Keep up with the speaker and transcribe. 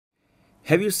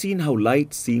Have you seen how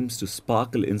light seems to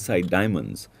sparkle inside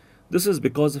diamonds? This is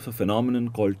because of a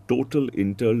phenomenon called total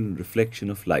internal reflection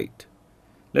of light.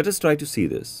 Let us try to see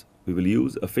this. We will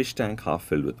use a fish tank half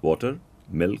filled with water,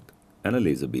 milk, and a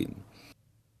laser beam.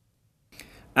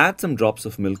 Add some drops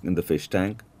of milk in the fish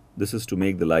tank. This is to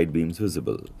make the light beams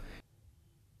visible.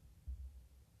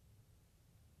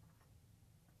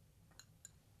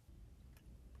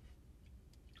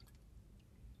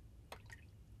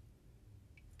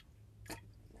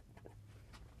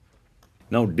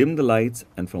 Now dim the lights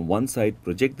and from one side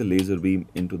project the laser beam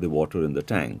into the water in the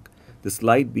tank. This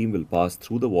light beam will pass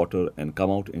through the water and come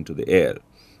out into the air.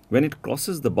 When it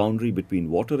crosses the boundary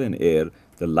between water and air,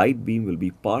 the light beam will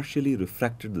be partially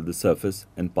refracted to the surface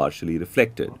and partially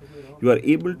reflected. You are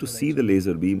able to see the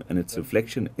laser beam and its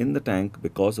reflection in the tank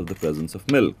because of the presence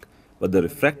of milk, but the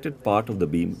refracted part of the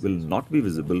beam will not be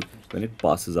visible when it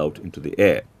passes out into the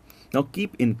air. Now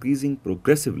keep increasing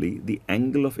progressively the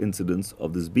angle of incidence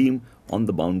of this beam on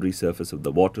the boundary surface of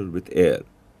the water with air.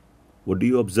 What do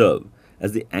you observe?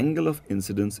 As the angle of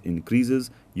incidence increases,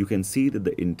 you can see that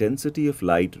the intensity of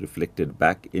light reflected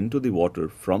back into the water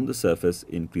from the surface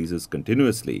increases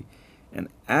continuously. And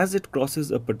as it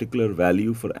crosses a particular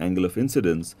value for angle of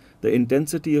incidence, the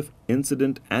intensity of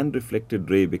incident and reflected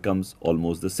ray becomes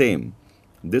almost the same.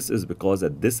 This is because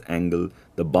at this angle,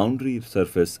 the boundary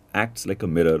surface acts like a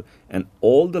mirror and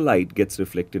all the light gets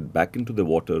reflected back into the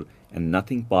water and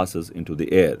nothing passes into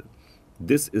the air.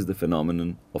 This is the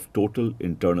phenomenon of total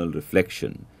internal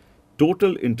reflection.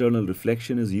 Total internal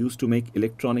reflection is used to make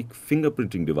electronic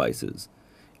fingerprinting devices.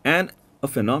 And a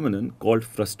phenomenon called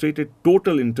frustrated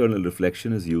total internal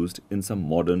reflection is used in some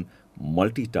modern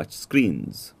multi-touch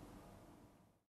screens.